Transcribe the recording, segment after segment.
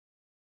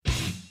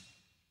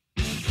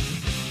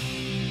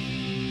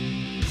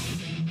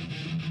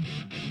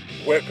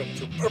Welcome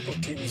to Purple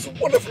Team's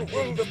wonderful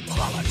world of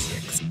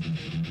politics.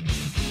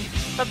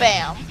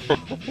 Ba-bam.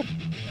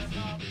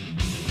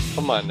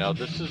 Come on now,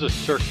 this is a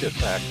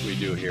circus act we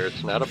do here.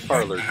 It's not a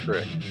parlor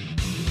trick.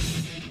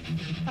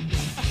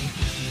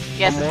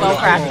 Yes, it's well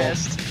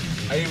practiced.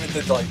 I even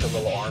did like the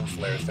little arm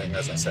flare thing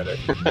as I said it.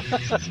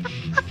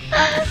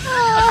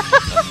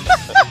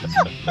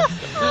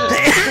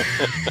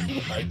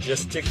 I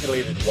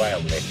gesticulated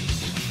wildly.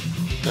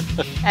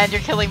 And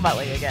you're killing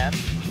Muttley again.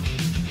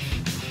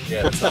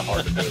 Yeah, that's not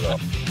hard to do though.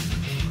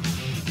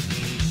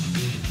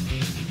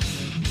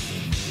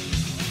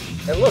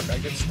 And look, I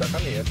get stuck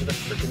on the edge of the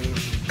freaking...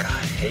 God,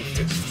 I hate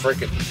this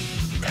freaking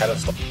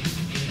pedestal.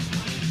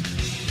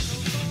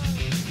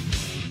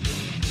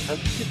 How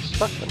did you get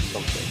stuck on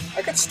something?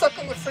 I got stuck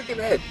on the freaking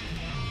edge.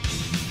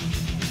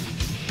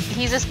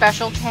 He's a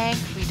special tank,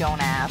 we don't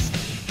ask.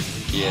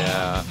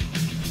 Yeah.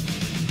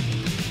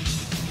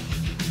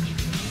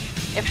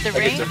 If the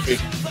ring...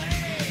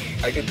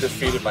 I get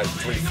defeated by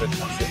 3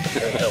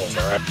 hills,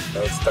 alright?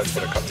 That's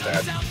what it comes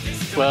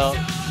to. Well,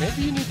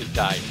 maybe you need to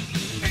die.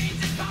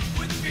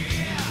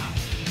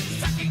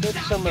 Get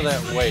some of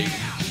that weight.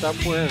 Stop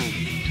wearing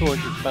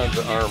 200 pounds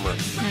of armor.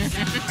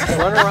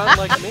 Run around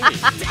like me.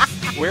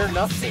 Wear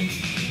nothing.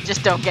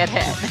 Just don't get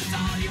hit.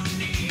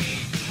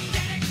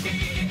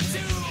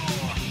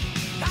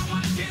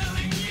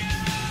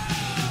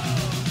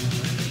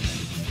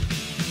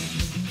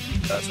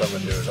 That's what I'm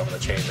gonna do. Is I'm gonna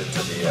change it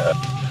to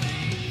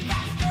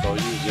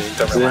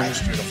the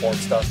relaxed uniform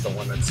stuff, the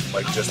one that's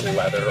like just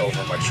leather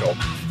over my shoulder.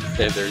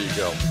 Okay, there you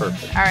go.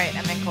 Perfect. All right,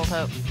 I'm in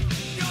Kolto'.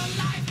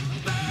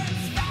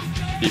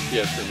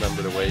 DPS,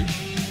 remember to wait.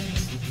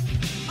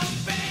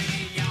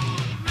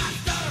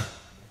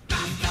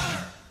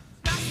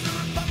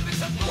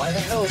 Why the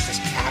hell is this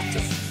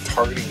captive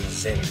targeting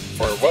Zin?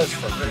 Or it was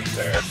for a minute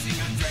there.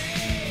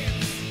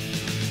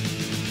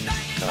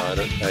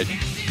 I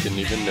didn't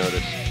even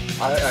notice.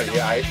 I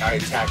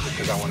attacked it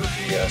because I wanted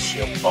the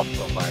shield up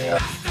on my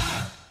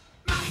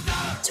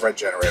thread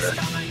generator.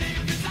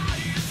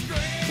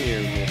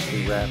 Here,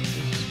 Mr. Raptus.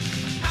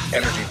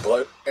 Energy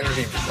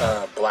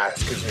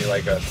blast gives me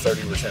like a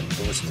 30%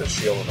 boost to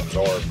shield and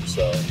absorb,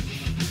 so...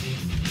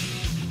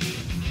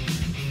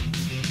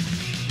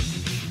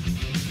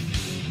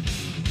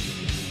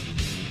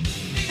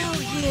 Oh,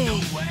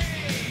 yay!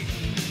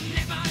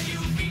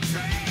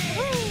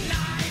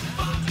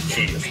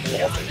 He is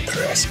not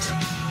impressed.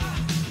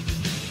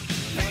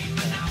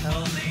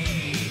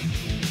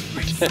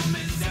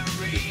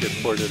 Just get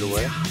ported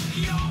away?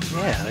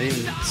 Yeah, I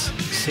didn't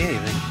see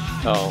anything.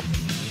 Oh.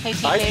 Hey,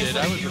 TK. I did. I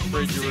was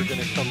afraid you were going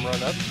to come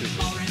run up to me.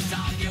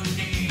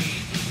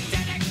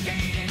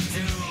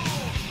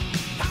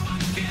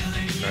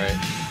 Alright,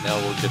 now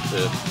we'll get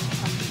to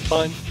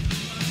fun.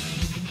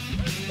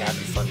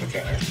 Happy fun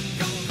mechanic.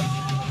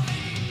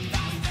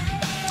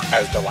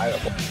 As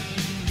Delilaah.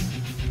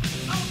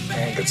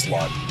 And good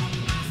slot.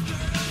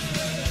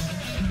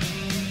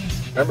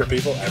 Remember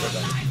people,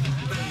 everything.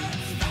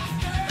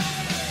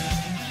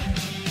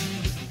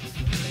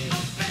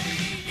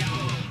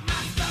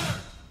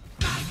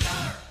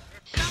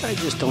 I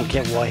just don't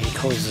get why he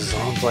closes his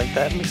arms like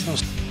that. It makes no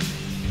sense.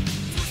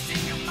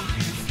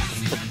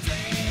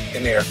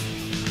 In the air.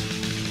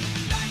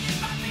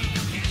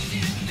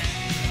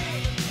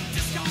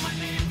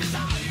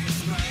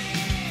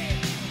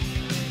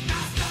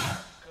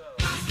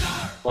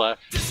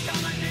 Left.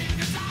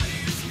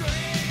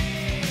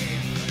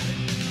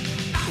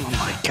 Oh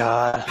my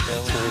god.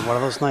 It's gonna be one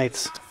of those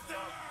nights.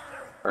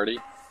 Party.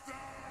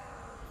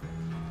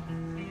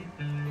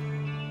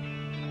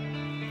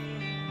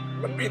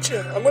 I'm gonna beat you.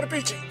 I'm gonna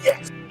beat you.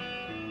 Yes.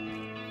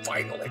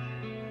 Finally.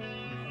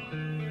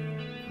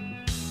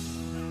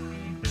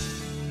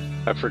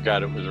 I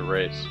forgot it was a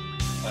race.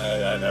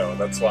 I know.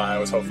 That's why I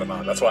was hoping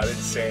on. That's why I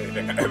didn't say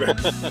anything either.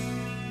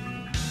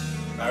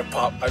 I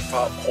pop,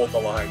 hold the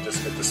line,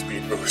 just get the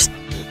speed boost.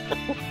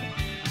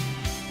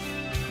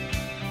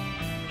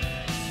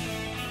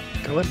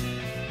 Go in.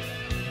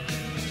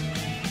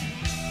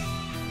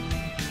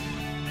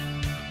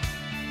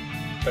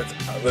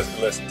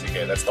 Listen,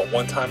 TK, that's the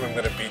one time I'm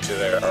gonna beat you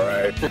there,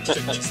 alright?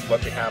 just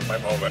let me have my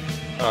moment.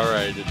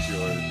 Alright, it's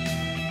yours.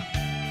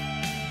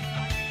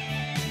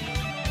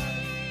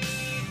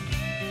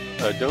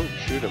 Don't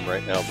shoot him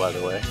right now, by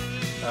the way.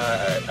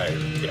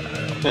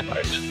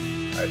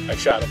 I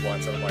shot him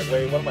once and I'm like,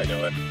 wait, what am I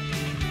doing?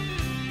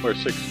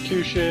 Force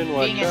execution,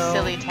 watch Being a out.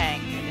 silly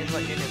tank is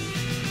what you're doing.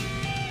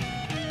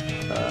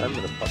 I'm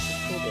gonna pop the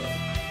cooldown.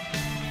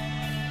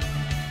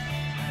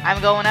 I'm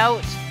going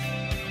out.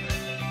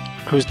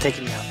 Who's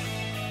taking you out?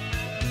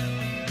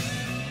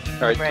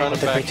 Alright, Right. turn him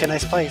They back. picked you a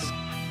nice place.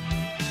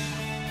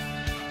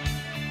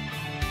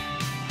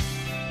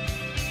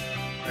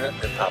 And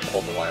pop,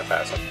 hold the line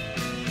fast.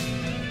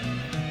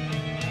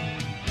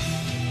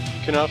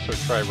 You can also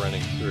try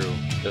running through.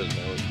 It doesn't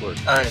always work.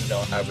 I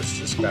know, I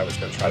was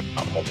gonna try to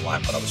pop, hold the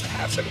line, but I was a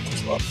half second too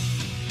slow.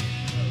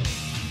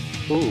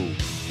 Ooh.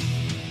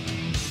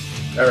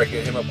 Alright,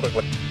 get him up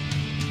quickly.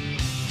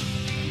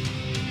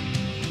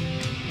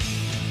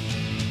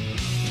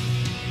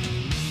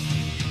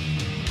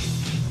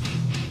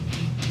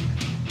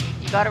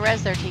 got a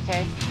res there,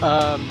 TK.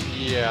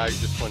 Yeah, I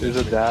just wanted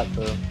There's a dat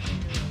though.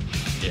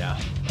 Yeah,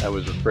 I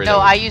was afraid. No,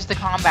 I used the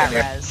combat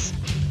res.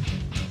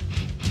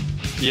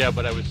 Yeah,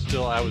 but I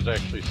was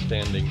actually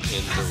standing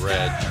in the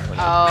red when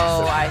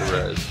Oh, I I took see.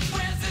 the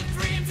res.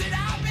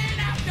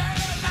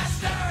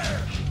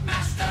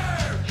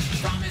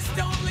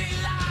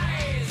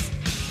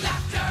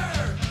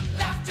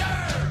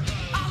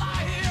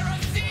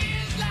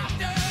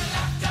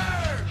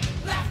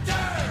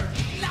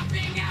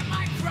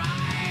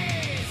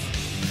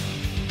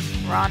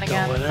 Ron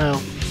again. Going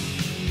out.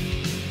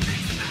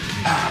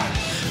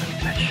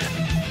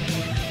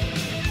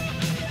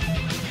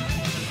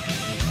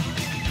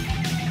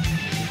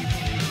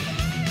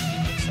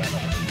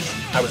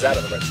 I was out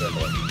of the red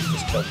circle.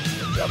 Just killed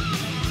him. Yep.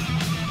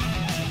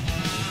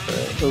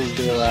 Those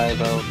Delilaah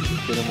out.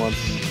 Get him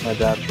once my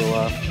dats roll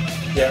off.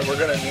 Yeah, we're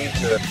gonna need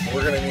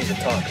to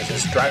taunt because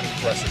his driving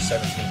thrust is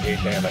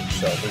 17 damage.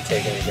 So if we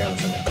take any damage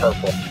from the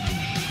purple.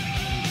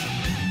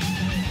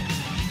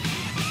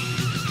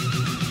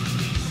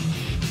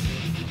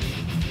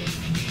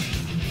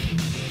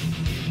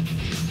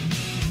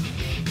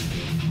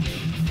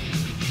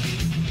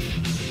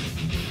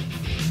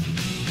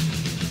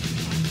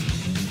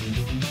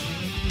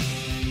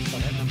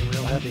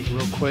 Heavy,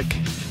 real quick.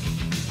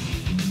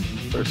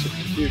 First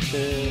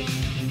execution.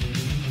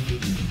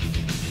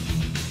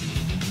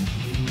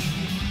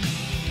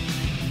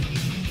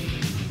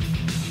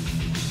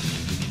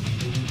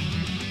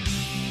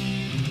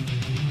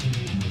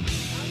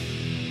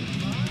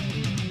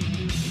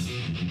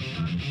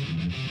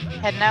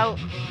 Heading out.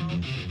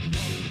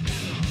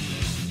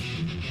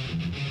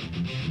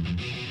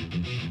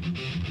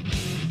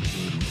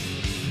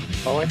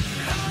 Oh, wait.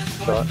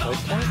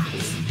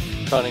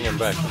 Taunting him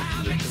back in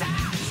position.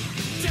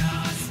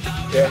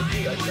 Yeah,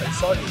 I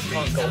saw you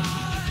taunt go.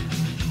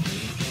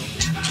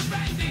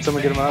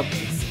 Someone get him up.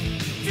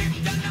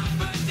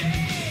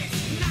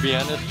 To be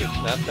honest, it's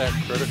not that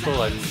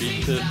critical. I've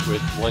beat this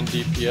with 1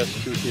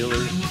 DPS, 2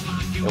 healers,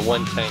 and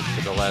 1 tank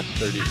for the last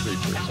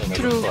 33% of the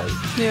True. fight.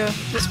 Yeah,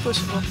 that's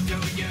possible.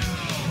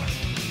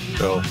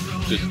 So,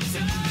 just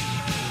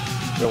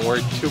don't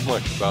worry too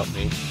much about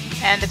me.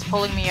 And it's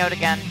pulling me out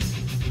again.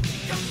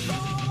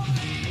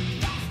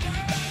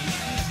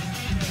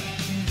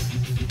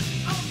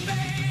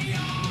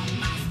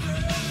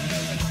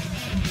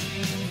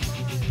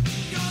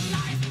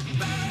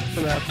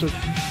 Raptus.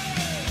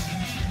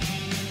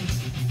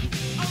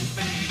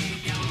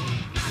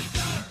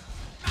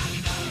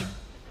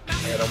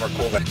 Yeah, no more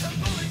coolback.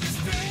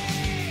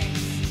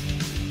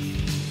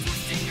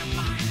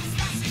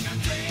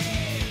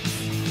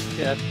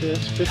 Got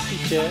this,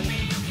 50k.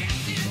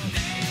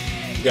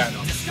 Yeah, no,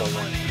 I'm still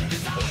one.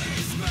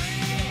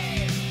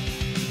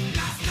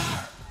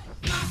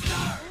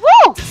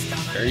 Woo!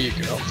 There you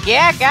go.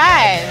 Yeah,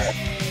 guys.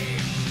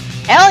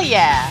 Hell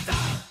yeah.